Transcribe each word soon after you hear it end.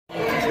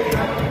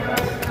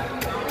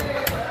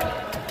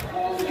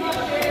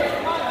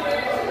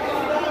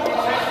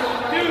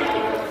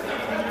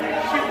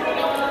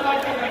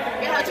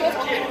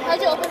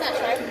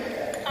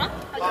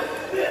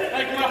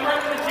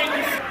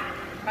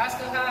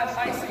has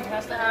icing,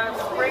 has to have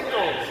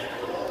sprinkles.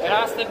 It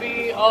has to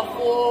be a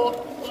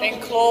full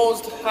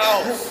enclosed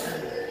house.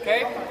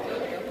 Okay?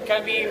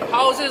 Can be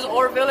houses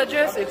or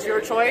villages, it's your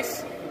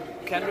choice.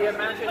 Can be a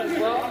mansion as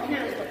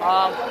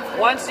well.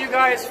 Once you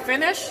guys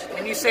finish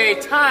and you say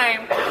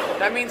time,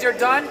 that means you're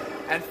done.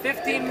 And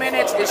 15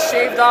 minutes is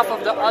shaved off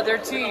of the other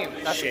team.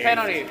 That's a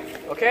penalty.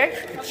 Okay?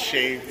 It's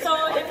shaved. So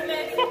if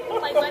it's,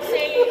 like, let's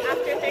say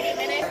after 30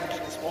 minutes.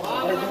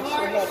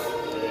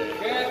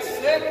 Get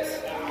set.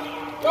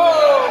 Go!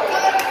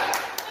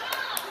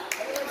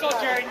 So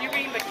Jared, you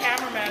being the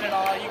cameraman and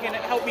all, you can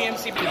help me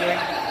MC doing.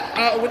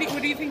 What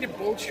do you think the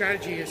bold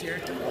strategy is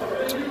here?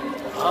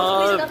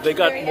 They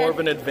got more of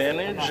an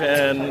advantage,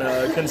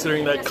 and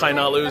considering that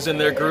Kainalu's in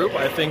their group,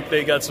 I think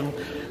they got some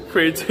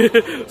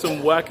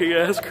some wacky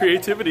ass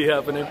creativity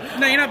happening.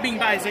 No, you're not being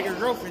biased. That your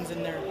girlfriend's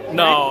in there. Right?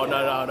 No.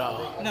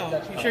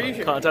 No, you sure? You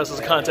sure? Contest is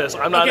a contest.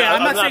 I'm not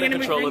in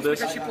control of this.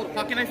 Because she pulled a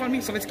pocket knife on me.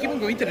 So let's keep on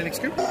going to the next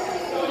group.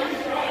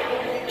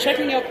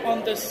 Checking up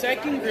on the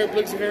second group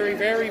looks very,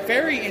 very,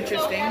 very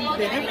interesting.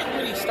 They haven't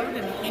really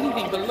started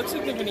anything, but it looks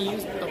like they're going to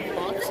use the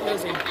box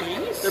as a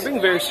base. They're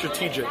being very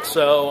strategic,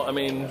 so I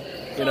mean,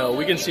 you know,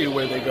 we can see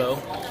where they go.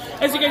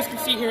 As you guys can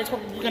see here, it's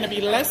probably going to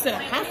be less than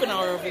half an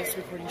hour of this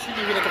recording. It should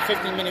be like a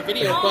 15-minute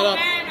video, but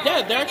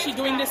yeah, they're actually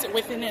doing this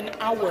within an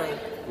hour.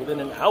 Within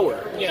an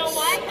hour? Yes.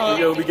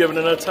 You'll be given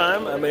enough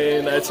time. I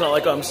mean, it's not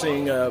like I'm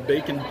seeing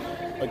bacon.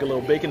 Like a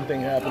little bacon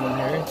thing happening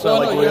here. It's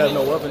not like we have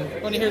no weapon.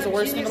 And here's the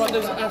worst thing about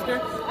this after,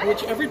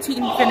 whichever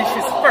team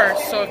finishes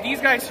first. So if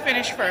these guys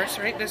finish first,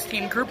 right, this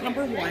team, group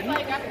number 1,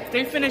 if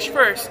they finish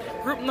first,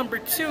 group number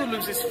 2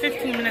 loses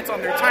 15 minutes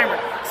on their timer.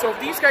 So if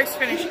these guys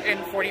finish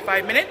in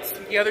 45 minutes,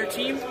 the other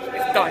team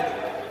is done.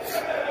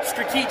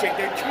 Strategic.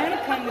 They're trying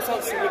to plan this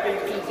out so that they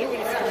can do it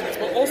in 15 minutes,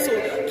 but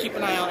also keep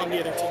an eye out on the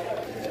other team.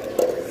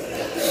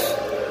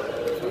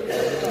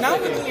 Now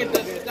looking at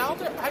this, now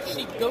they're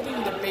actually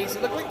building the base.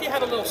 It looked like they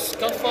had a little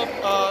scuff up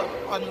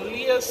on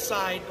Leah's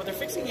side, but they're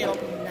fixing it up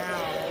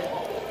now.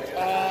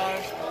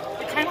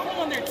 They're kind of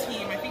on their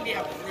team. I think they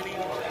have a really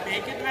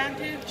big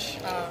advantage.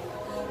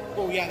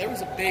 Oh yeah, there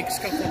was a big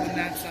scuff up on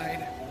that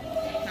side.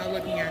 Now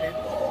looking at it.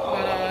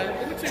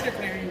 But it looks like they're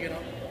clearing it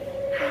up.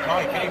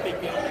 Hi, can you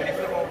flip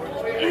over?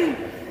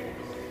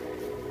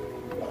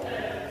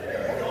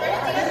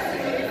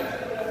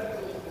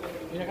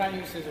 You can't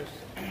use scissors.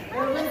 Can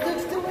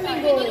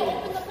you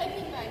open the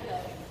piping bag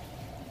though?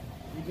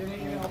 You didn't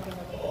even open the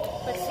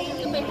But see, the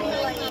piping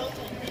bag is not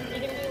open. You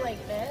can do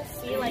like this.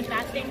 See, like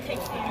that thing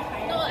takes the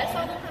entire. No, I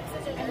saw them have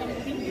scissors.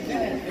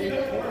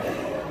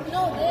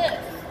 No, this.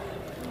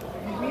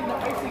 You need the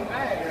icing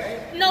bag,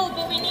 right? No,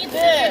 but we need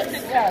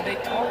this. Yeah, they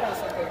told us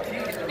about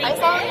it. I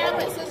saw them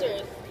with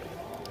scissors.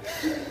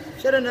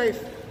 Shed a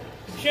knife.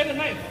 Shed a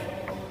knife.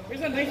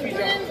 Where's that knife we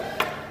dropped?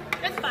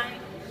 That's fine.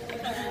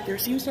 There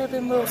seems to have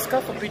been a little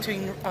scuffle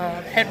between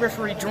head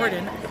referee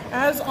Jordan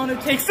as Anu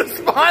takes the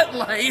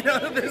spotlight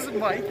of this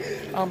mic.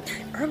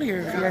 Earlier,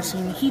 if you guys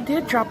seen, he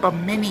did drop a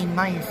mini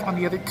knife on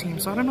the other team,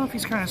 so I don't know if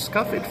he's trying to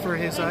scuff it for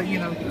his, you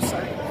know,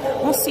 side.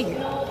 We'll see.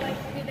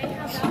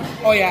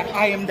 Oh yeah,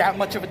 I am that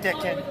much of a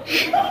dickhead.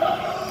 You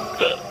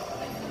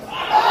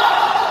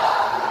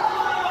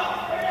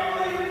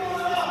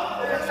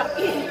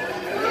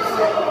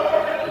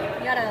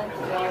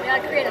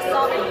gotta create a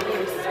solid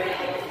base.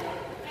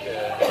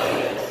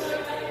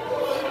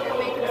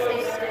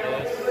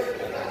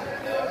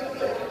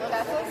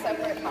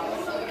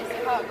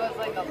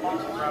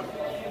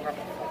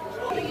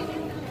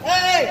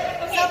 Hey!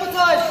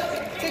 Sabotage!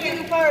 Taking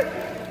you apart!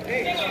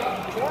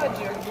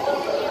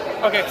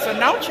 Okay, so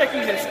now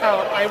checking this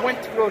out, I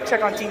went to go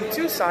check on Team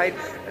 2 side.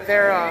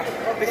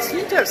 They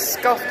seem to have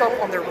scuffed up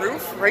on the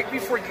roof right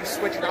before you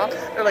switch it off.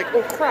 They're like,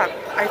 oh crap,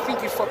 I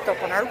think you fucked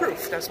up on our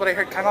roof. That's what I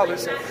heard Kainalu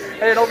say.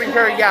 And then over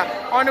here,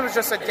 yeah, Anu was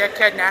just a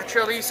dickhead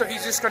naturally, so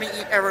he's just gonna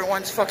eat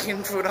everyone's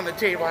fucking food on the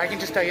table. I can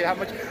just tell you that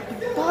much.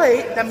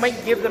 But that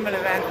might give them an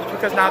advantage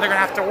because now they're gonna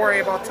have to worry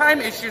about time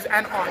issues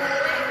and honor.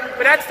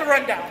 But that's the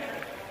rundown.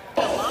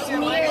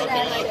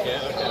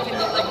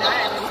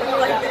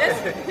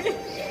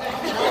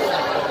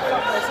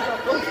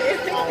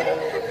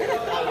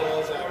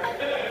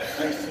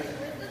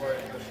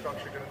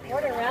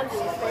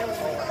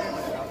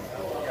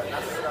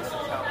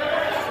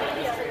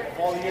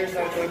 All the years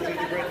I've done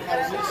gingerbread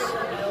houses,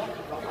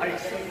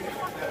 icing.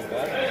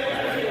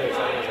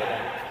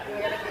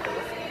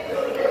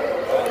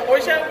 Or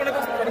you should have one of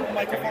those portable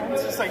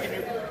microphones just like you do.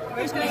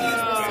 Who's gonna use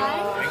this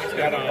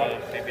side?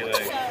 Maybe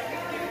like.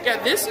 Yeah,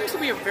 this seems to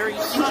be a very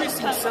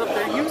interesting setup.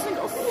 They're using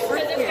a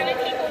freaking,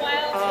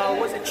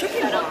 was it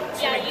chicken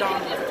box? Yeah,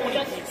 McDonald's,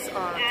 20 piece to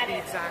be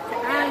exact,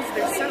 as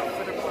their setup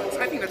for their box.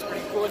 I think that's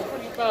pretty cool and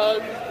pretty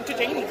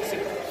entertaining to see.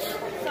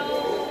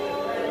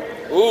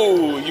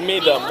 Ooh, you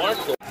made that mark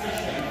though.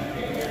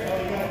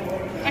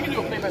 I can do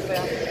a play-by-play.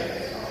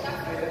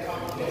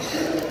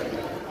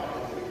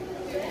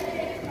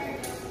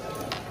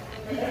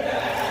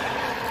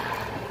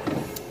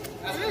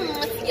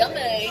 It's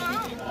yummy.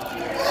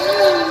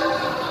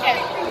 Okay.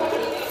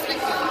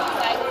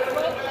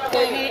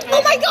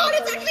 Oh my god,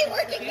 it's actually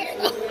working here.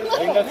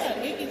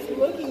 mean, it's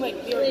looking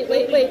like they're...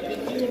 Wait.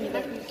 Give me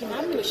that.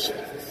 I'm gonna shit.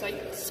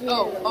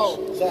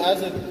 Oh. So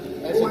as a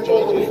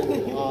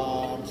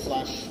judge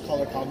slash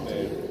color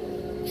commentator.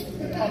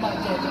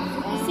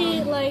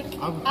 See, like,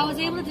 I was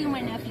able to do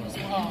my nephew's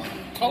one.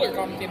 Color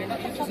commentator,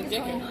 not used as a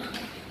dick.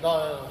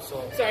 No.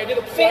 So Sorry, I did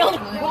a Failed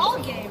ball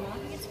game.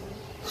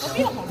 I'll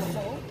be a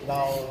homophobe.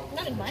 now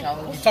Not in my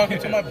challenge. house. talking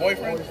to my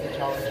boyfriend. The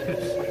challenge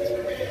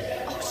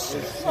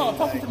is Oh, I'm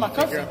talking to my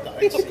cousin.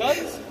 What's up,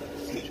 guys?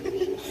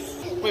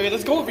 Wait,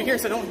 let's go over here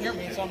so they don't hear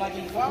me, so I'm not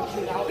getting loud.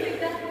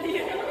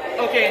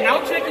 Okay, now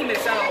checking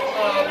this out.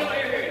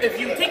 If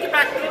you take it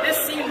back to this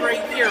scene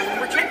right here, when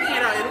we're checking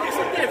it out, it looks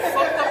like they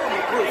fucked up on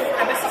the roof.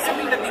 And this is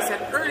something that they said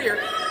earlier,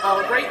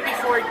 right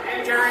before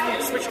Darren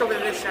switched over to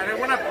this channel.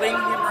 We're not blaming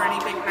him or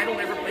anything. I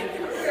don't ever blame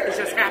him. It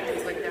just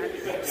happens like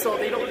that. So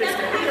they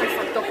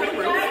fucked up on the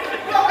roof.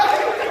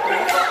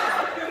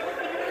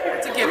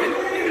 It's a given.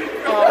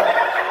 But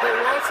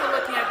we're also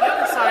looking at the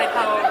other side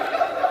how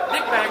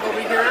Big Bag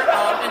over here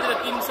ended up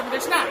eating some of their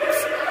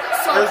snacks.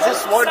 So There's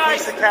just one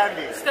piece of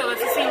candy. Still,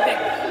 it's the same thing.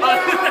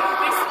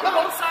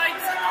 Both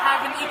sides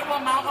have an equal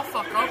amount of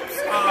fuck-ups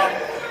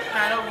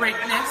and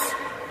rapeness.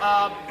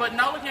 But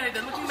now looking at it,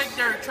 they're looking like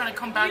they're trying to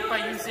come back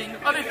by using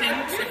other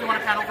things. If you want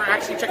to pan over,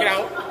 actually check it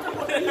out.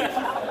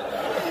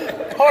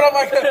 Hold on.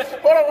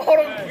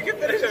 We can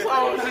finish this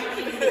out.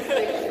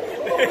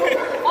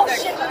 Oh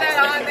shit, put that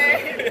on there.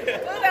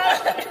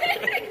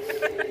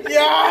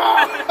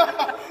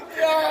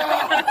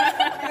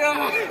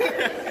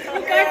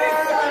 Okay,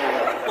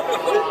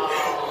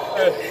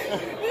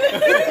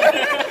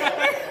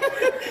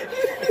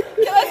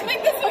 let's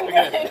make this one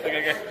good.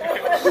 Okay.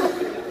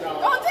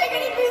 Don't take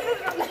any pieces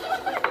from that.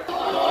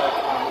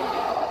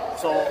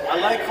 So I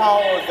like how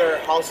their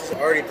house is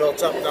already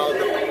built up now.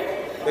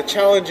 The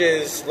challenge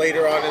is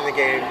later on in the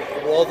game,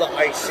 will the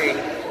icing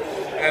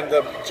and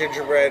the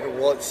gingerbread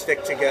will it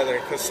stick together?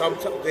 Because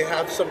sometimes they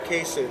have some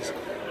cases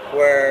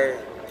where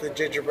the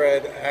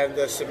gingerbread and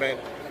the cement,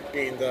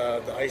 being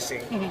the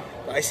icing,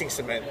 the icing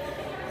cement,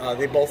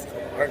 they both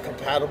aren't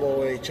compatible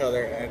with each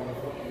other, and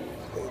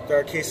there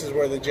are cases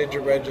where the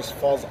gingerbread just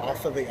falls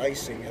off of the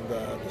icing and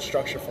the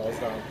structure falls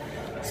down.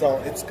 So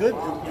it's good.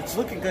 It's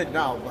looking good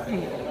now, but you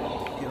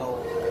know,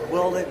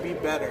 will it be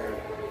better?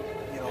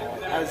 You know,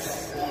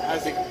 as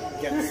it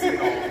gets, you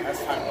know, as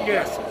time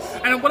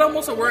progresses. And what I'm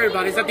also worried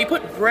about is that they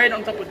put bread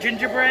on top of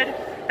gingerbread.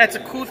 That's a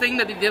cool thing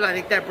that they did. I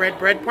like that bread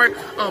part.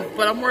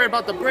 But I'm worried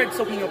about the bread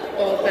soaking up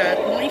all that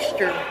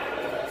moisture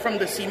from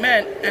the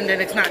cement, and then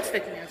it's not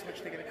sticking as much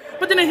together.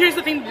 But then here's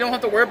the thing you don't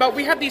have to worry about.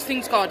 We have these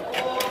things called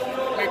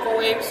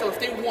microwaves, so if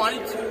they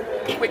wanted to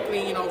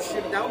quickly, you know,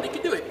 shit it down, they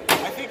could do it.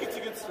 I think it's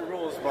against the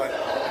rules, but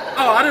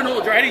Oh, I don't know.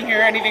 I didn't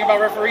hear anything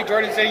about referee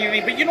Jordan saying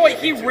anything. But you know what?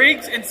 He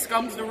rigs and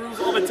scums the rules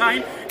all the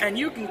time, and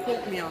you can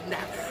quote me on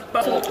that.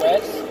 But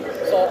Breads.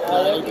 So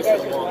Olive, you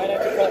guys might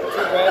have to cut 2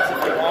 breads if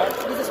you want.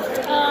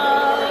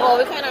 Well,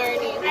 we kind of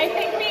already. I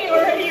think we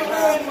already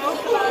ruined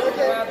most of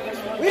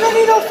it. We don't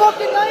need no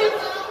fucking knife.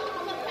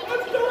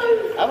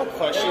 I have a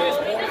question.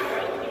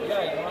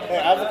 Hey, I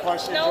have a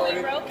question, No, we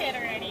Jordan. broke it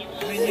already.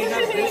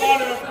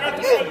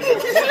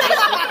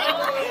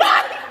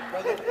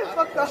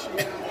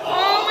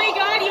 Oh my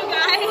god, you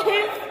guys!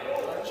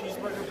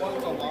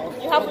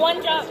 You have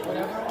one job.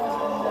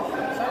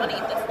 Want to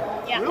eat this?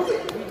 Yeah. Really?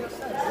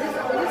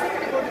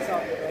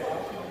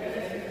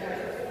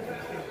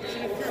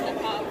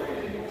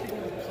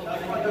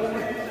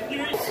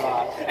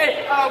 hey,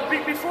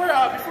 before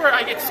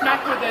I get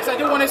smacked with this, I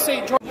do want to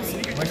say, Jordan.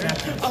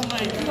 I'm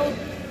like, you know,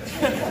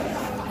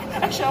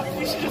 actually,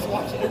 we should just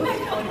watch it.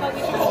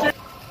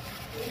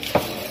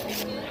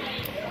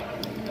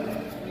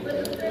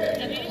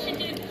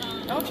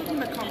 Now checking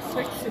the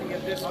complexity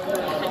of this world.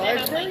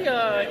 It's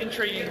very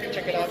intriguing to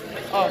check it out.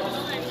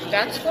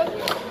 That's what.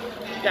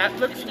 That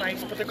looks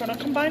nice, but they're gonna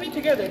combine it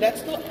together.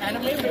 That's the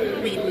anime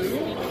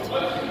reboot,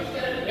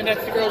 and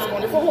that's the girl's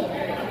wonderful home.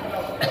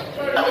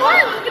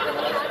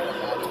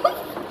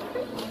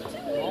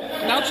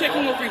 Now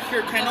checking over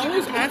here, Kanal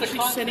is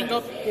actually setting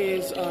up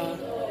his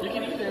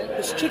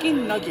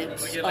chicken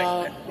nuggets.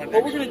 What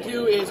we're gonna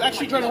do is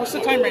actually, Jordan, what's the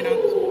time right now?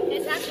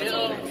 It's actually,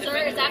 sir,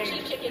 it's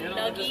actually chicken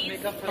nuggies.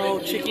 Oh,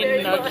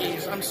 chicken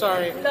nuggets. I'm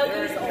sorry.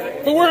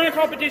 But we're in a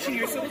competition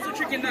here, so those are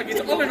chicken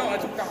nuggets. Oh no, I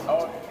took that.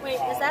 Wait,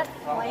 is that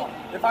white?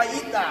 If I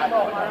eat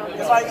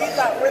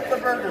that with the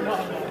burger.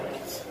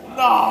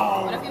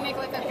 What if you make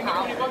like a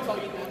cow?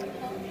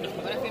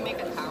 What if we make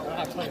a cow?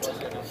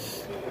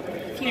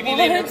 People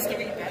live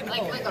to eat that.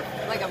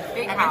 Like a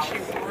big I'm cow.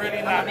 actually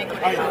really not.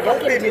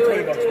 Don't pay me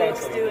 $20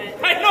 bucks.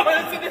 I know,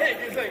 that's the thing.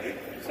 It's like,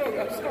 so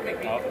make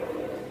me.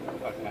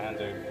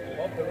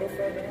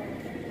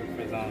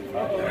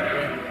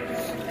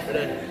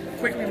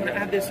 Quickly, I'm going to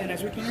add this in.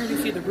 As we can already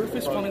see, the roof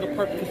is falling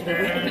apart because of the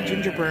weight of the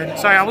gingerbread.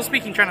 Sorry, I was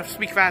trying to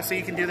speak fast so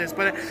you can do this.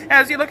 But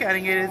as you look at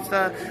it, it's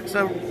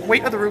the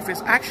weight of the roof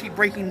is actually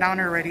breaking down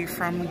already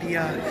from the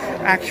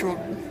actual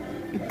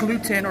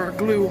gluten or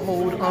glue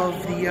hold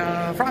of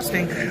the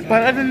frosting.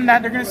 But other than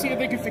that, they're going to see if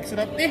they can fix it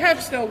up. They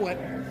have still, what,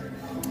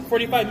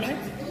 45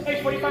 minutes?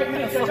 Hey, 45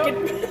 minutes.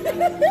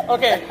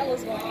 Okay. What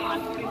was going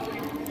on?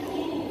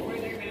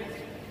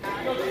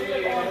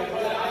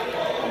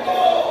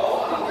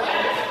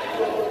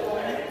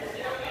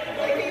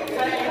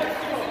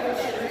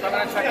 So I'm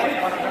gonna check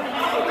one of them.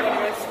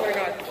 I swear to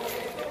God.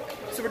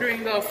 So we're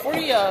doing the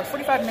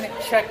 45-minute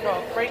check.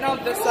 Right now,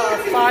 this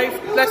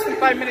less than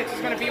 5 minutes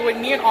is gonna be with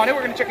me and Anu.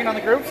 We're gonna check in on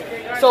the groups.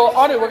 So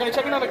Anu, we're gonna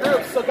check in on the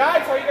groups. So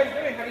guys, how are you guys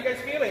doing? How are you guys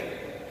feeling?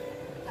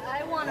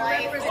 I want to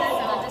represent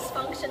the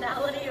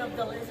dysfunctionality of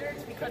the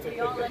lizards because we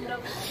all end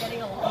up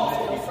getting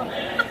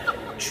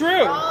along. True.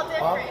 We're all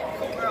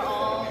different. We're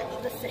all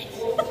the same.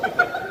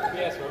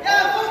 Yes, we're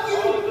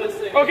all the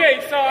same.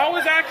 Okay, so I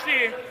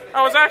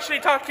was actually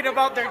talking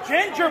about their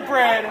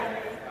gingerbread,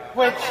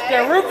 which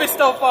their roof is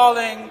still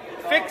falling.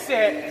 Fix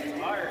it.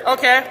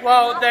 Okay,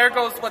 well there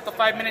goes what the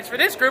 5 minutes for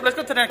this group. Let's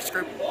go to the next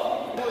group.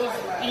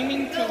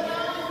 Aiming to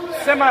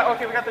semi.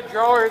 Okay, we got the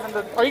drawers and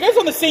the. Are you guys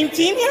on the same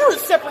team here or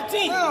separate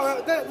teams?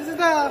 No, this is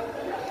the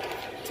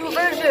 2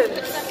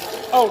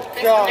 versions. Oh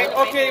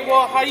God. Okay,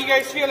 well how are you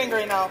guys feeling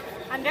right now?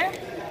 Under?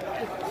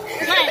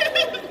 Good.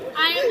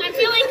 I'm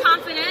feeling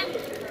confident.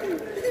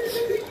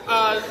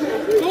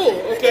 Cool.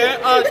 Okay.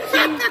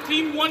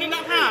 Team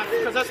 1.5,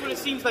 because that's what it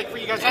seems like for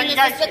you guys. How are you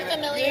guys feeling?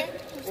 Familiar?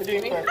 We're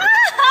doing perfect.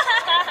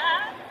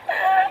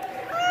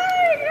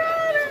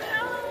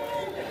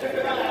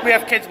 We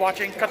have kids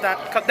watching. Cut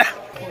that. Cut that.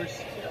 Of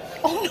course.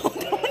 Oh no,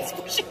 no one's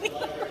pushing me.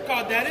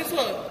 God, that is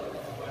a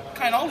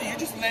kind of. You're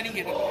just letting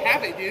it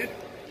have it, dude.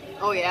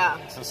 Oh yeah,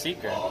 It's a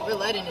secret. we're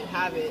letting it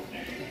have it.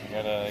 You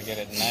gotta get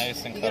it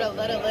nice and You gotta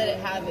covered. let it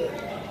have it.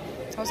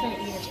 I was gonna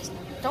eat it just now.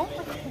 Don't.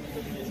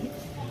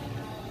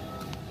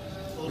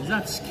 Is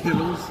that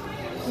Skittles?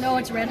 No,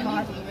 it's red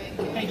hot.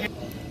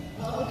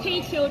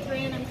 Okay,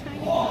 children, I'm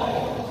trying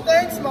to.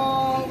 Thanks,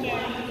 Mom. You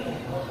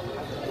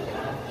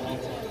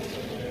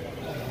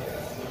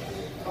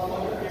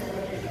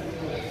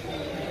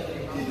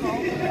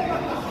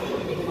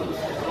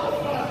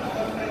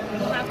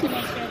have to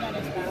make sure that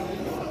it's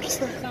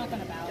balanced. It's not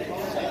gonna balance.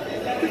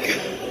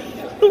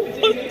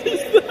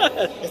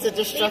 It's a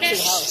destruction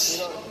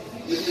house.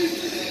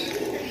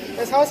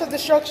 It's House of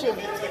Destruction.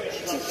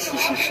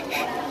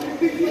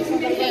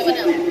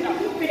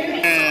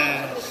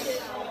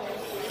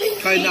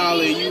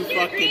 Kainali, you Green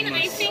fucking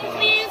icing,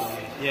 please.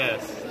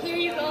 Yes. Here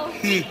you go.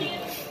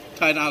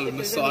 Kainali,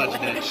 massage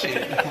that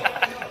shit.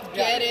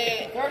 Get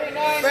it. Burger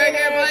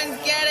buns,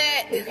 get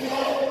it.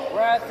 We're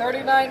at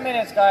 39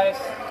 minutes, guys.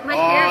 My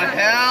Oh, hair.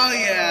 hell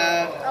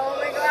yeah. Oh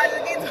my god,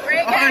 look, it's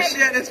breaking. Oh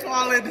shit, it's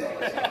falling.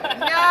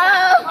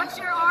 No! Watch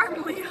your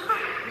arm, Leah.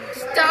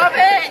 Stop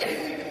it!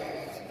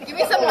 Give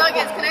me some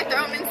nuggets. Can I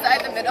throw them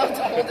inside the middle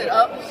to hold it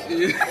up?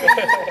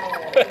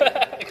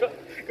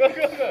 Go.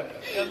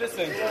 Yeah,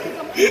 listen.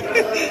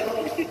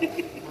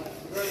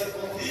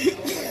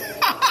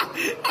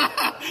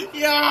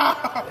 Yeah.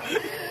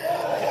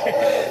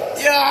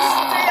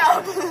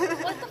 Yeah. What the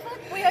fuck?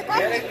 Wait, I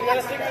got it. You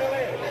gotta stick it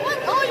away. What?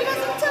 Oh, you got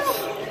some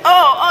too.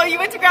 Oh, you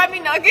went to grab me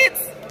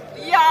nuggets?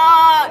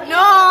 Yeah.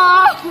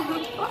 No.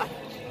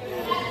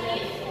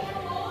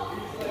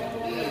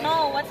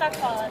 No, what's that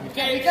called?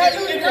 Okay, No, it's at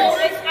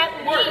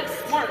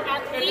least. Mark,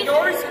 At if least.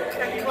 yours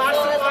can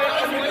classify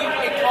as being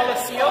a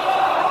coliseum,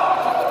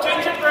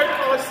 gingerbread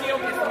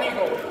coliseum is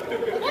legal.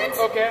 What?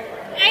 Okay.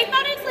 I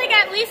thought it's like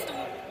at least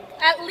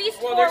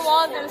Well, 4 there's-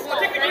 walls and well, stuff.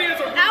 technically right?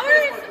 there's a-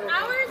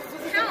 Ours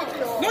counts.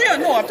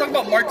 No, I'm talking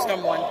about Mark's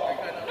number one.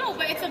 No,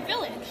 but it's a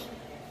village.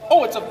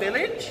 Oh, it's a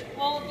village?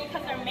 Well,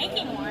 because they're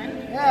making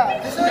one. Yeah,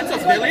 That's a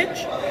village?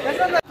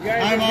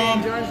 Hi,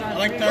 Mom. I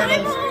like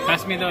turtles.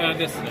 Pass me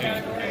this.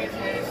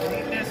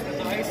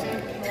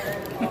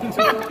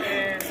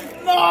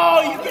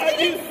 No, you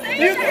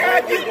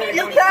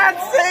can't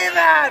say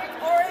that.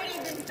 Already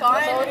been It's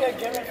done. already a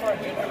gimmick for a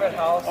gingerbread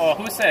house. Oh,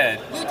 who said?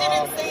 You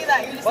didn't say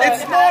that. You just But-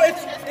 said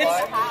It's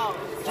it's house.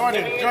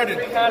 Jordan.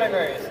 3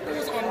 categories.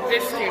 It's on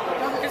this table.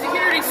 Because you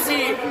can already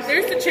see,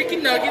 there's the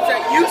chicken nuggets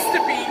that used to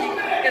be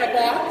in a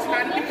box,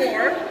 not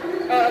anymore.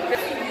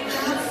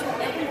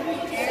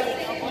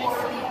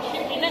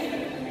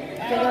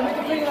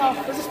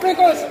 There's the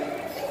sprinkles.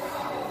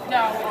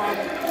 Now,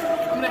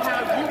 I'm going to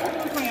have you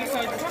put on this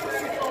side.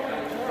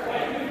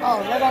 Oh,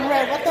 red on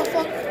red. What the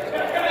fuck?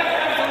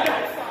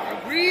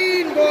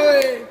 Green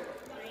boy.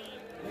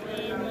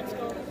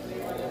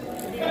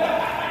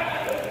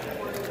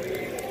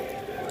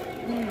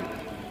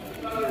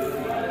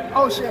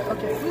 Oh shit.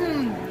 Okay.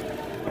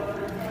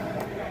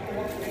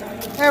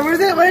 Hey, where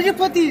did you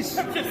put these?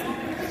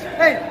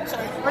 Hey,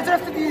 where's the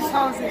rest of these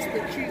houses? The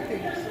tree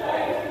things.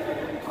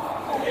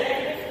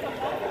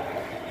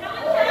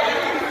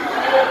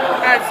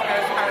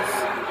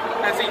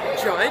 As a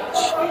judge,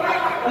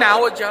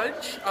 now a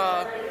judge,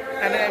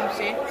 and an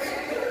MC,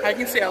 I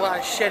can say a lot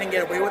of shit and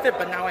get away with it,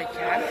 but now I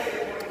can.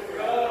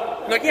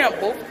 Looking at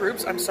both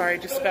groups, I'm sorry, I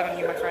just spat on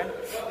you, my friend.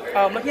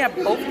 Looking at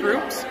both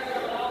groups,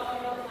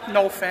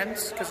 no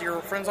offense, because you're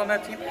friends on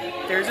that team,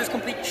 theirs is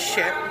complete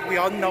shit. We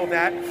all know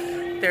that.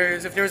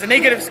 if there's a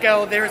negative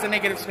scale, there's a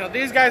negative scale.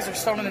 These guys are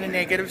still on the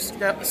negative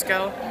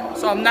scale,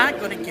 so I'm not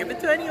going to give it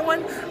to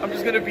anyone. I'm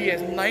just going to be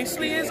as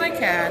nicely as I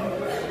can.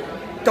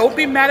 Don't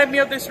be mad at me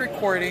of this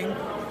recording.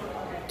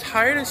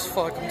 Tired as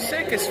fuck, I'm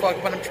sick as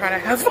fuck, but I'm trying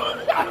to have fun.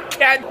 I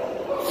can't.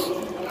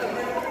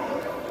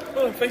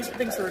 Oh, thanks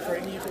for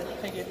recording. You too.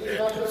 Thank you.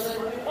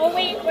 Oh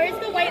wait, where's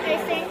the white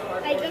icing?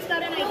 I just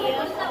got an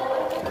idea.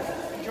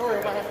 Jory,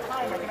 if I have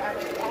time, I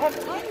have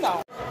time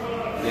now.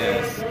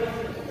 Yes.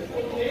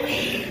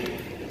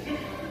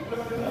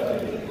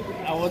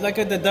 I would like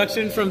a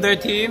deduction from their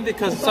team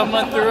because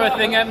someone threw a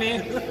thing at me.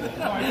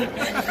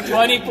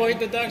 20-point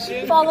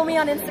deduction. Follow me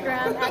on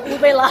Instagram at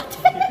Ube Latte.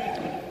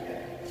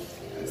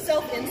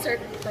 Self-insert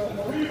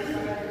promo.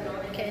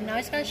 Okay, now I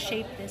just gotta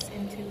shape this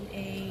into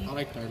a... I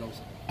like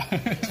turtles.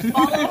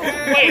 Follow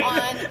her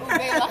on Ube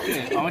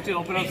Latte. I want you to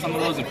open up some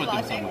of those and put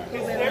them somewhere.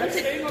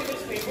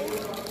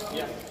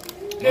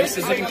 This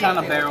is looking kind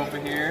of bare over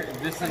here.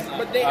 This is,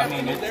 I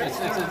mean,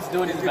 it's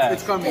doing its best.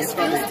 It's coming. It's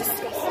coming.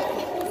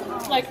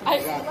 Like, I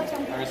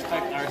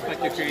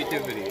respect your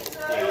creativity.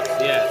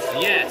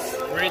 Yes,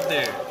 right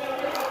there.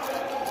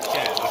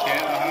 Okay,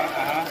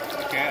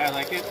 okay, I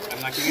like it.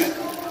 I'm liking it.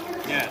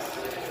 Yes,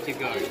 keep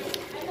going.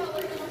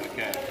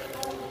 Okay.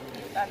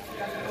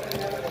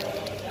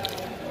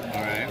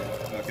 All right.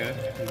 Okay.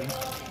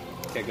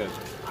 Okay, good.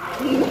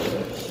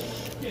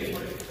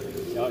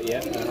 Oh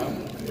yeah.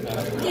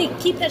 Hey,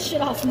 keep that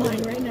shit off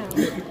mine right now.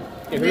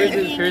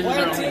 Okay, here's our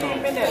own goal.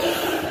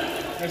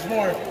 There's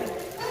more.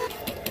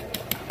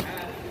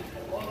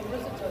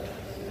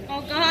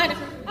 Oh god.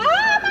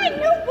 Ah, my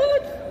new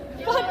boots!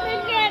 Fuck my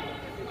shit.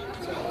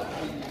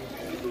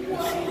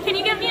 Can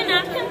you give me a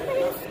napkin,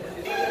 please?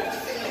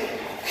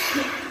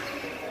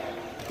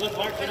 Look,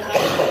 Mark,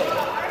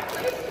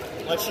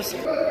 let's just...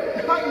 Yeah.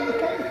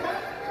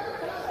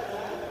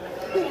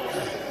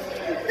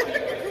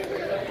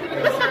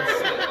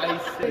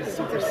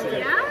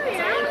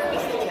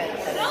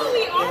 No,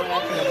 we all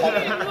want to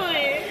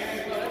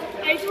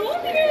I told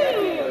you.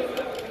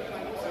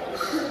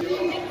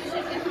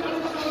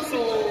 So,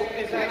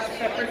 is that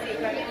separate?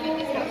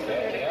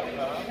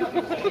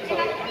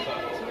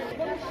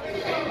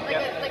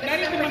 Not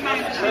even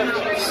behind the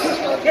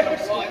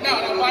No,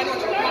 why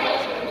don't you?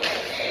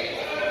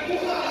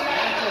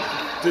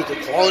 Dude, the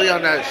quality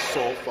on that is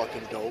so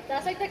fucking dope.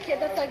 That's like the kid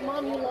that's like,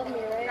 Mom, you love me,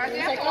 right?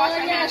 He's like, oh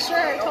yeah,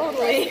 sure,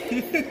 totally.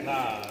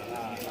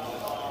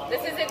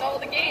 this isn't all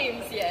the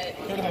games yet.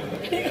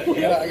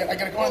 Yeah, I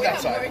gotta go on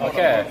that side.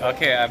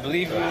 Okay, I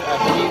believe you.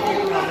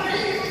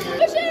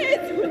 Bushes!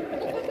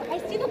 I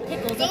see the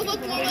pickles. Those look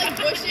more like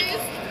bushes.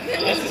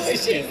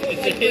 It's the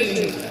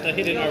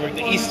hidden artwork,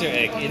 the Easter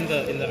egg in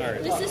the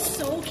art. This is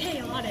so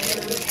chaotic.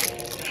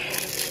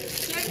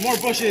 More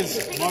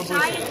bushes. More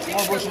bushes.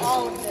 More bushes.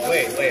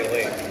 Wait.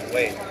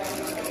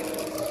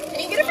 Can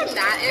you get it from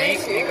that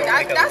end too?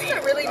 That's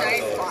a really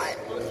nice spot.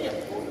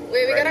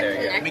 Wait, we gotta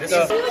connect this.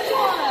 What the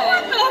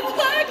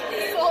fuck?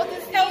 So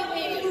this help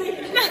me.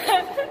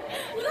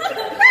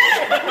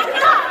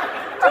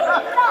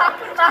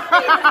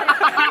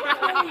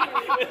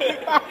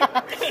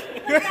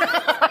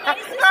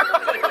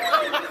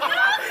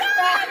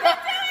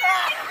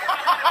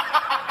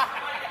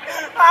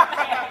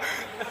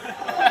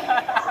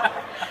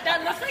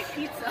 That looks like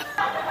pizza.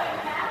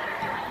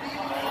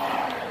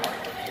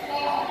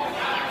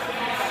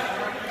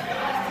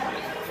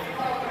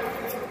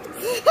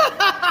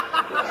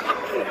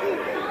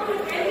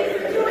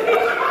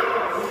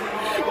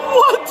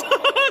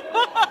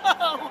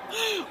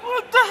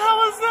 What the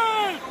hell is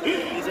that?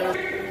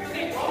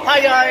 Hi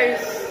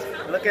guys!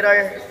 Look at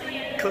our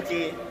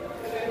cookie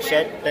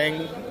shed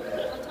thing.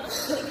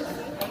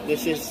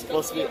 This is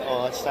supposed to be,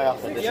 let's start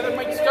off with this.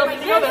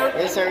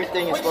 This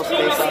everything is supposed to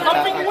be based on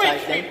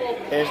type thing.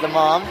 There's the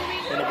mom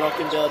in a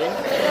broken building.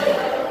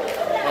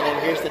 And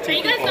then here's the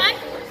two people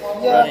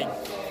running.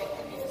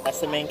 That's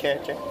the main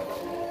character.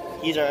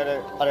 These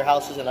are other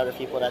houses and other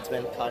people that's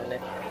been caught in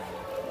it.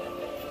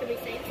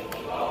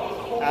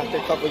 After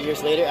a couple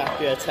years later,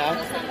 after an attack.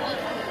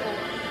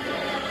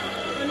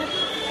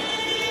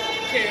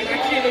 Okay, it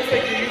actually looks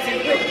like you're using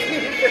broken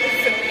for a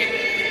second.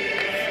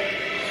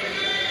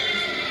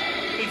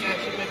 Please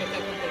actually make a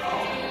double break.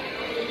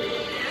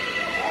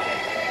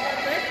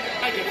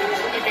 I get it.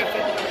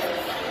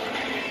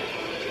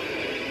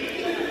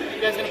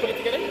 You guys gonna put it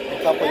together? A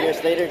couple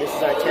years later, this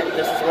is our tent.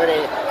 This is where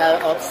they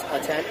had up a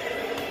tent.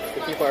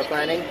 The people are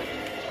planning.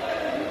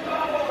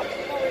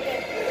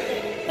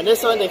 And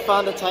this one, they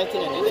found the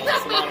Titan and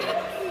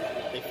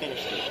they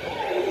finished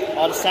it.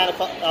 All the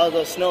all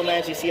the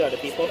snowmans you see are the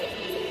people.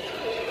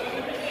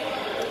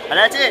 And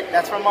that's it.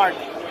 That's from Mark.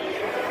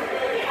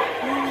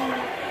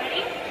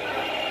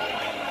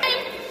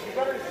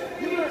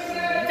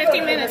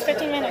 15 minutes.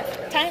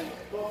 Time?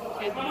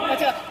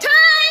 Let's go. Time!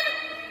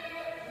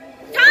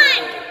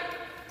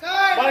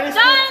 What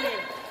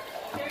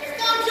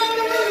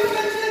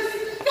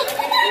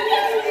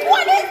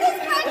is this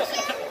kind of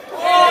shit?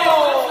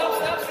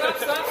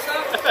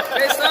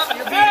 Hey, stop!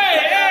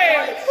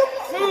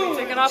 You're being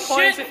taking off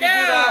points if you do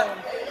that.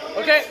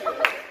 Okay.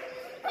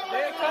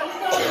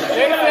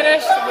 They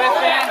finished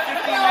within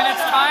 15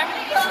 minutes time,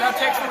 so that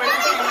takes away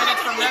 15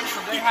 minutes from them, so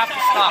they have to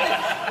stop.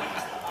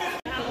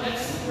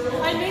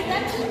 I made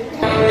that too.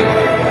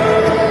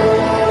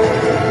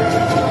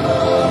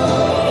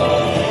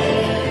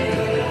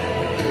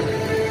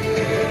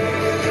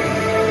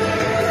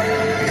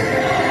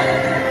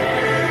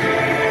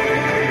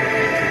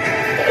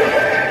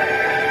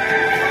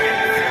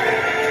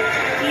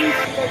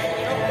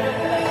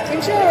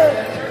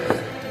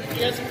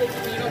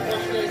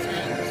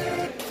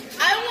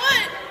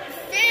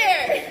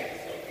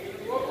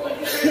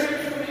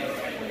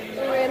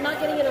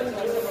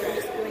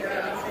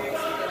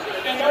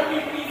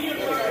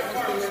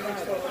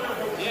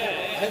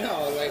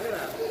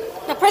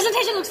 The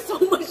presentation looks so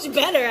much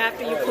better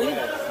after you clean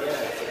it.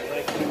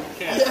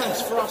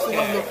 Yes, frosting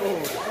on the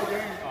food.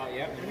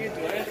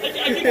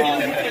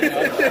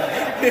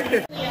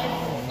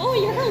 Oh,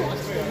 you're her lunch.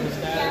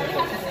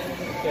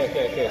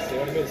 Okay. So you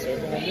want to go to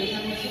circle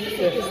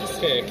numbers?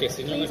 Okay. So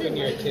you know, like when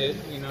you're a kid,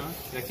 you know,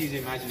 you like to use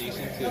your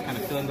imagination to kind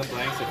of fill in the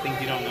blanks of things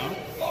you don't know.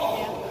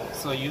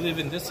 So you live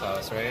in this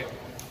house, right?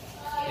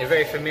 You're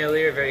very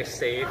familiar, very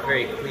safe,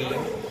 very clean.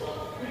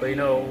 But you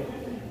know,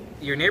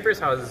 your neighbor's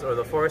houses or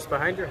the forest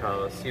behind your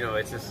house, you know,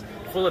 it's just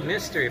full of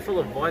mystery, full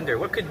of wonder.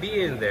 What could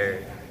be in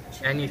there?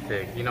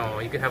 Anything. You know,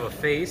 you could have a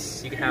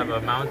face, you could have a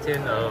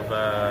mountain of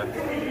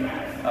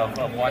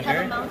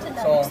wonder.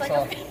 So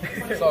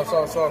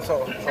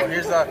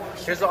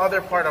here's the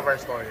other part of our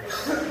story.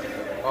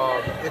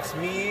 It's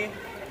me,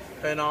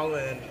 Penal,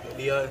 and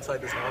Leah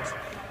inside this house,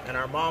 and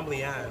our mom,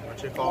 Leanne,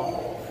 what you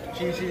call.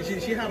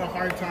 She had a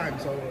hard time,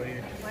 so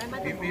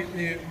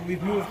we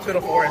moved to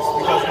the forest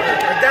because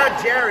our dad,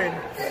 Jaron,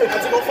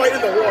 had to go fight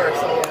in the war.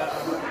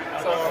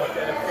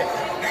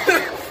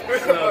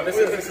 So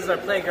this is our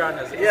playground.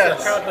 It's a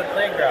childhood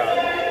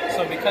playground.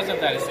 So because of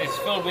that, it's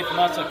filled with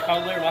lots of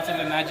color, lots of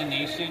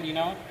imagination. You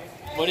know,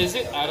 what is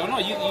it? I don't know.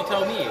 You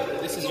tell me.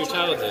 This is your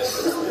childhood.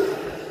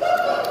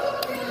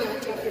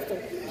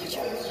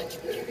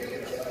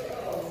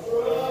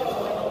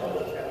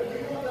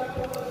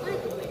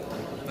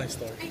 Nice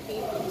story.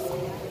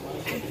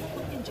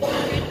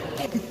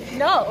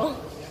 No.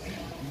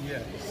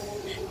 Yes.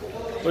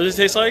 What does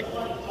it taste like?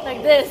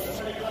 Like this.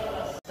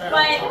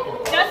 But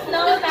just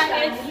know that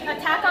it's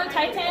Attack on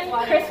Titan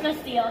Christmas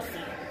DLC.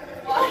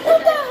 What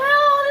the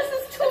hell? This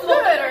is too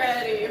good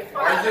already.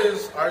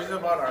 Ours is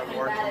about our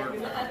war tour.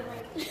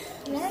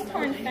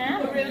 War-torn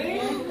family. Really?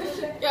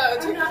 Yeah,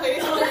 it took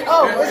place.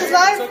 Oh, is this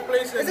live?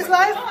 Is this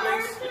live?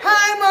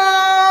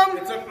 Hi, Mom!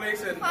 It took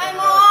place in Hi,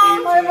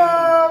 Mom! Hi,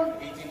 Mom!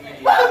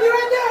 1888. Mom, you're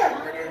right there!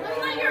 I'm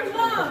not your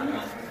mom.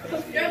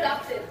 You're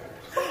adopted.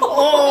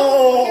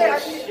 Oh,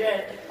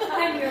 Shit.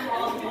 I'm your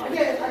mom.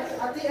 Okay,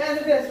 at the end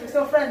of this, we're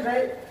still friends,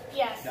 right?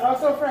 Yes. We're all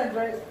still friends,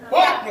 right?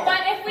 Yeah,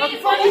 but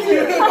if our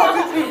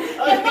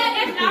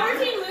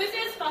team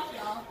loses, fuck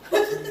y'all.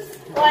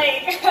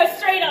 Like,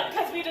 straight up,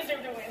 because we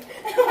deserve to win.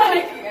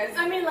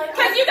 I mean, like,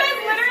 because you guys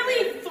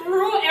literally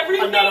threw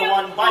everything Another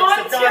one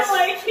bites the onto, dust.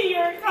 like,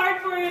 your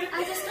cardboard.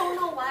 I just don't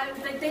know why.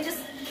 Like, they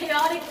just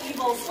chaotic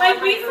evil.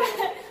 Like, we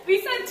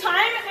said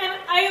time, and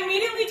I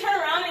immediately turn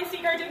around and see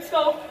Guardians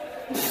go,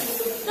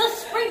 The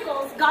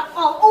sprinkles got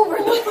all over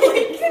the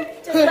place.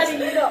 Just letting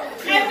you know.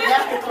 You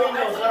have to clean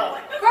those up.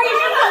 Bro, you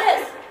should know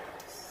this.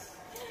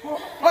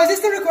 Oh, is this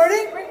the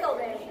recording? Sprinkle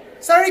day.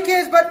 Sorry,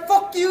 kids, but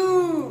fuck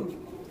you!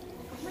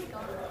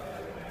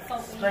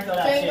 Sprinkle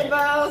that Jingle shit.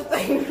 bells,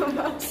 jingle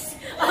bells.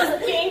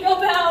 Jingle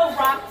bell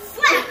rock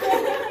slap.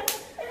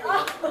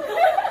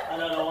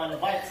 Another one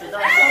bites the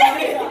dust.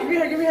 Give me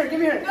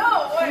here.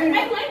 No, what?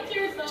 I liked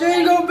yours though.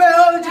 Jingle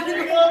bell, Like,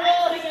 jingle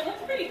bell. it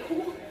looks pretty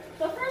cool.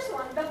 The first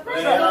one, the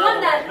Yeah, one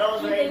that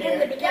those they right did in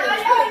the there. beginning.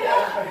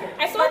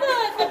 I saw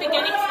the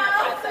beginning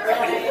snapshots of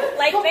it.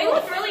 Like, they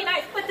look really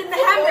nice. But then the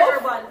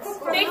hamburger buns.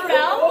 They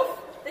fell?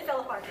 They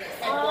fell apart. Yes.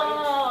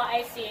 Oh,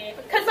 I see.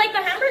 Because, like,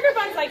 the hamburger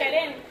buns, like, I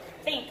didn't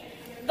think.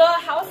 The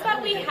house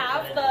that we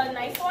have, the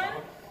nice one,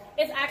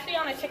 is actually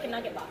on a chicken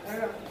nugget box.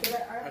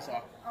 I saw.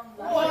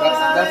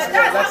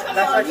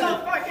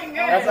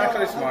 That's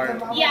actually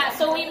smart. Yeah,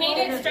 so we made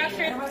it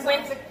structured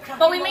with,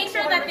 but we made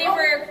sure that they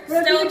were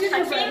still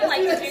touching,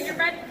 like the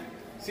gingerbread.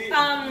 See,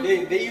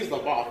 they use the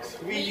box.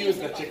 We use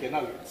the chicken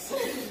nuggets.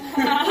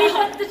 We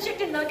put the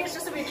chicken nuggets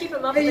just so we keep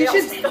them up. Hey, you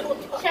should.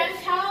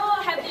 Chantal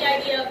had the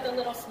idea of the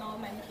little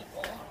snowman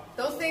people.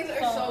 Those things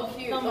are so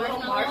cute. The Little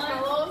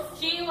marshmallows.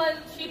 She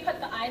put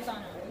the eyes on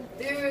them.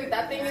 Dude,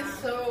 that thing is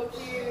so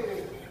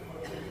cute.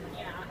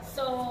 Yeah.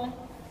 So,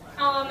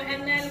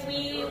 and then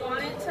we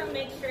wanted to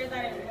make sure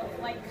that it looked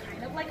like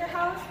kind of like a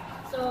house.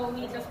 So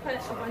we just put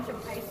a bunch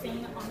of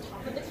icing on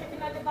top of the chicken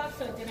nugget box,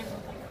 so it didn't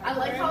look like. I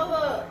like how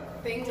the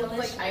thing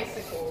looks like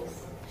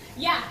icicles.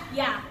 Yeah.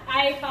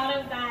 I thought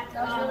of that.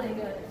 That was really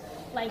good.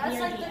 Like That's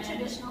near like the the end.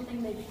 traditional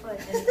thing they put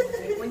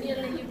in. When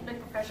you've been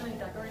professionally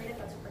decorated,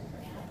 that's pretty great.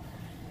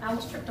 I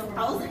almost tripped over.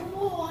 I was like,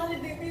 whoa, how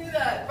did they do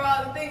that? Bro,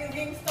 the thing is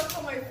getting stuck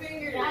on my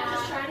finger. I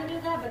was trying to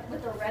do that, but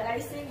with the red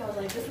icing, I was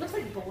like, this looks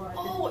like blood.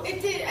 Oh, it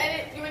did,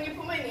 and when you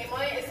put my name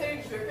on it, it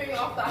started dripping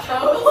off the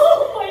house.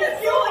 Oh my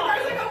So,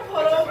 like, there's like a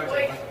puddle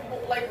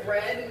of like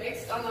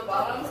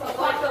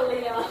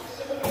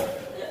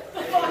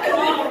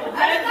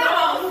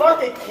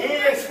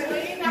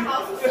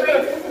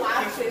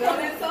in on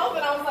itself,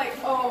 and I was like,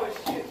 oh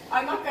shoot,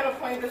 I'm not gonna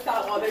point this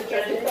out while they're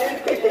getting it.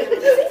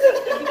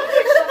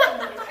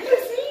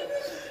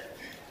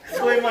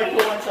 Swing my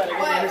pool one side,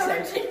 I guess I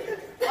understand.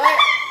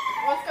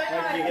 What's going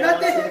on?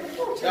 Nothing.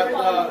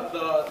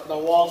 The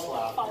wall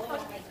slap. Oh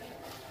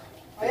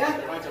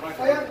yeah?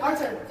 Oh yeah? Our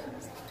turn.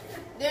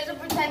 There's a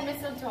pretend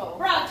mistletoe.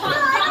 Bro, Tom.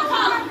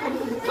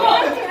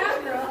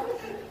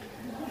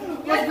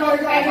 Let's go,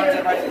 Actually,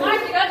 I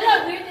did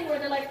that weird thing where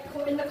they're like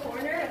in the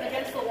corner and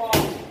against the wall.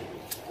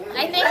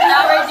 I think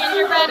our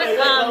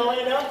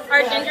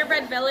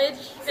gingerbread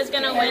village is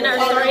gonna win. Our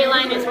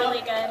storyline is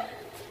really good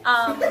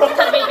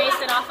because we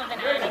based it off of an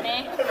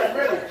anime.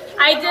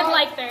 I did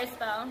like theirs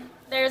though.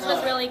 Theirs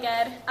was really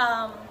good.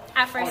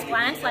 At first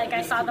glance, like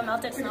I saw the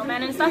melted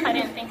snowman and stuff. I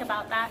didn't think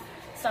about that.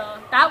 So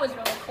that was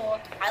really cool.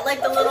 I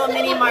like the little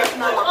mini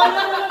marshmallow.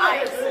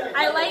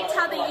 I liked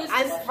how they used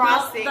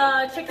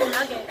the chicken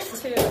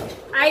nuggets too.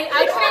 I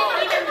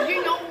couldn't even. You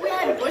know we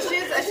had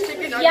bushes as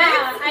chicken nuggets.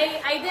 Yeah,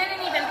 I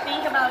didn't even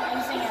think about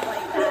using it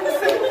like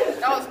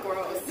that. That was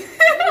gross.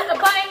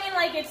 But I mean,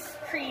 like it's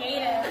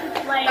creative.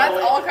 Like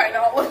that's all kind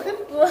of.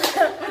 With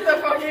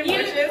the fucking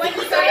bushes. When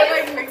you started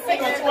guys, like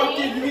mixing it.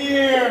 Fucking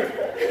weird.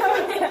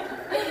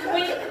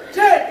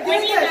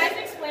 when you guys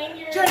explain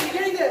your story,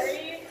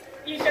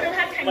 you should have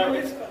had kind of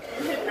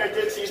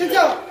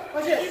Chantel,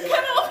 watch this.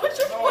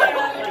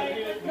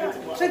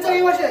 Chantel,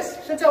 you watch this.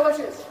 Chantel, watch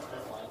this.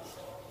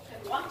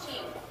 I'm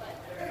watching.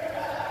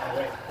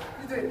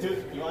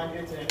 Dude, you want to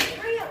do it today?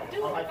 Hurry up, do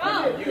it.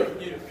 You.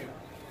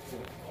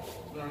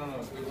 No.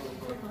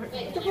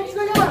 What the fuck's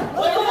going on?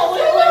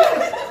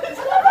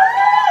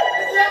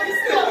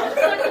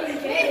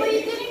 Hey, but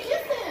you didn't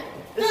kiss him.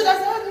 Dude,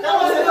 that's not. No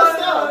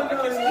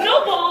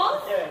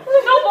balls.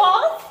 No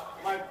balls.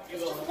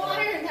 Just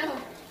water now.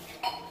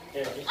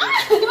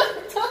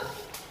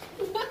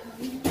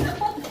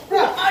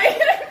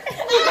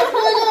 What's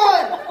going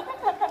on?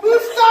 Who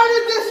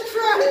started this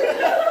trend?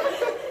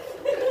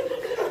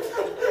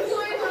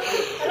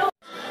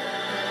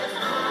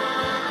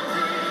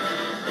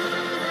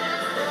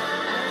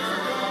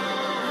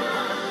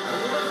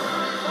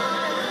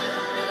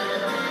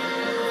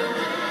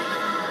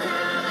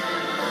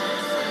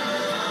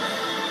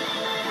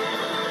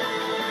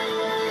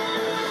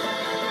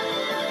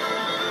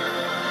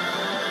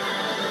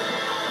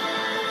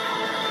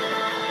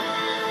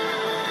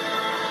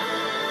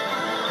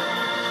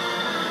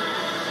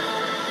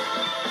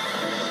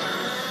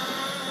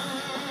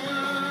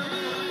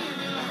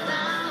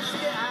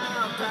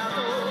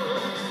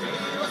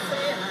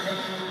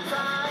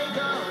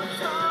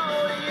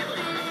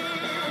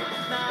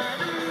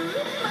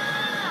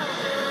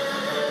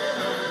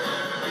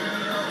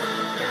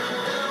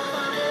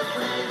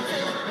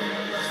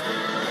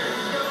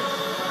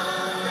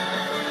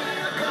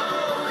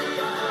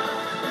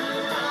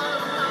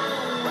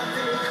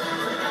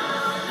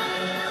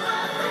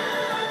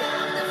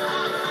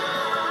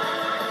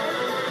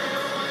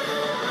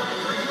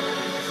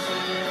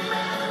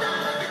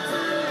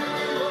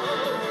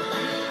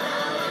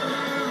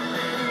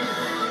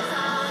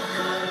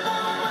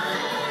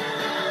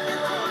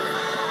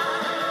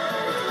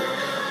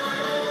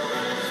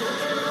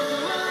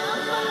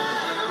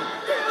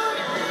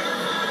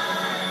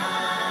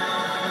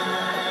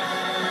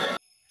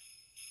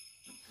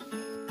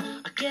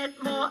 Get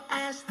more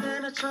ass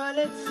than a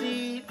toilet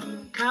seat.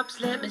 Cops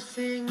let me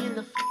sing in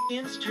the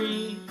f***ing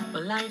street. My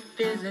life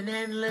is an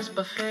endless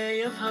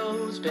buffet of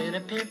hoes. Been a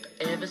pimp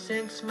ever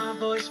since my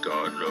voice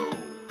got low.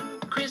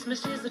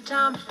 Christmas is the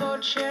time for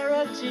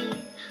charity,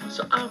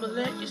 so I'ma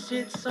let you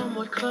sit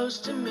somewhat close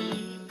to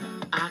me.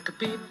 I could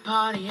be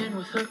partying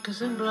with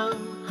hookers and blow.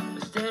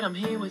 Instead I'm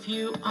here with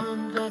you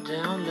on the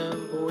down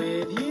low.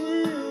 With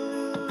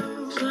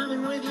you,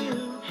 slumming with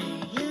you.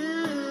 Hey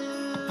you,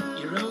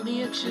 you're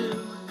only a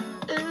 2.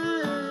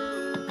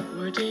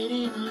 We're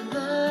dating on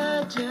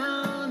the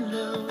down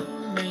low.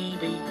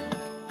 Maybe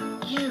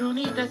you don't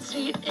need that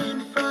seat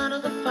in front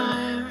of the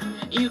fire.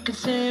 You can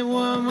stay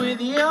warm with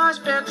your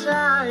spare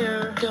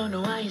tire. Don't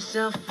know why your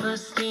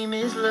self-esteem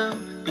is low.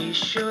 Be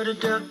sure to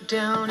duck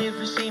down if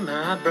you see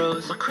my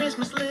bros. My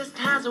Christmas list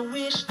has a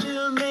wish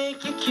to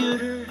make you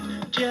cuter,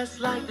 just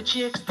like the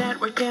chicks that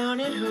were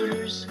down at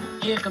Hooters.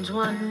 Here comes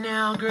one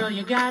now, girl,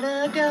 you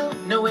gotta go.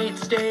 No, wait,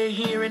 stay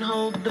here and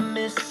hold the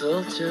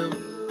mistletoe.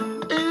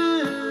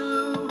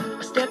 Ooh,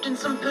 I stepped in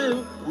some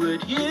poo.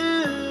 Would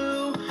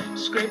you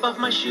scrape off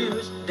my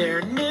shoes?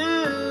 They're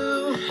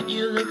new.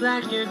 You look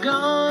like you're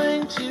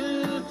going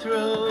to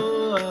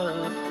throw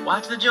up.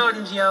 Watch the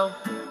Jordans, yo.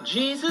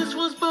 Jesus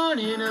was born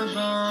in a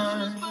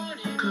barn.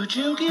 Could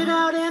you get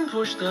out and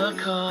push the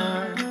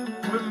car?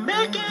 We're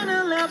making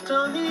a left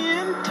on the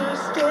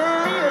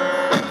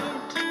interstate.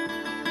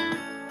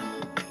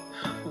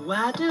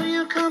 Why do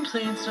you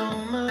complain so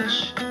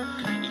much?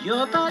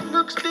 Your butt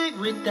looks big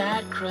with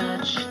that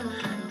crutch.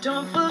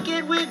 Don't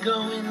forget we're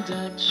going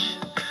Dutch.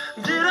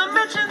 Did I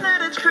mention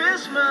that it's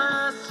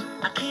Christmas?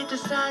 I can't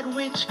decide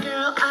which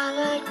girl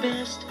I like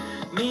best.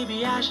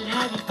 Maybe I should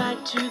have you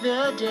fight to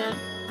the death.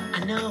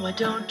 I know I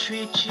don't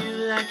treat you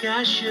like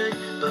I should,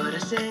 but I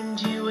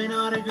send you an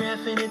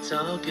autograph and it's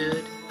all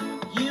good.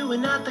 You are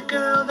not the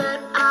girl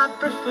that I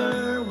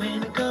prefer.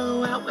 When I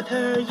go out with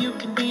her, you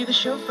can be the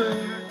chauffeur.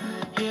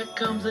 Here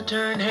comes the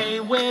turn, hey,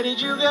 where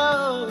did you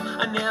go?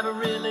 I never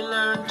really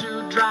learned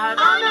to drive.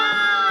 Oh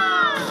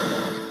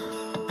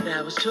no!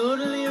 That was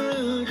totally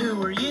rude.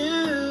 Who are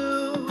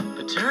you?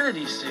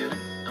 Paternity suit,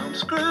 I'm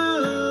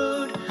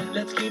screwed.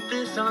 Let's keep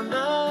this on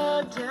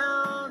the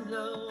down.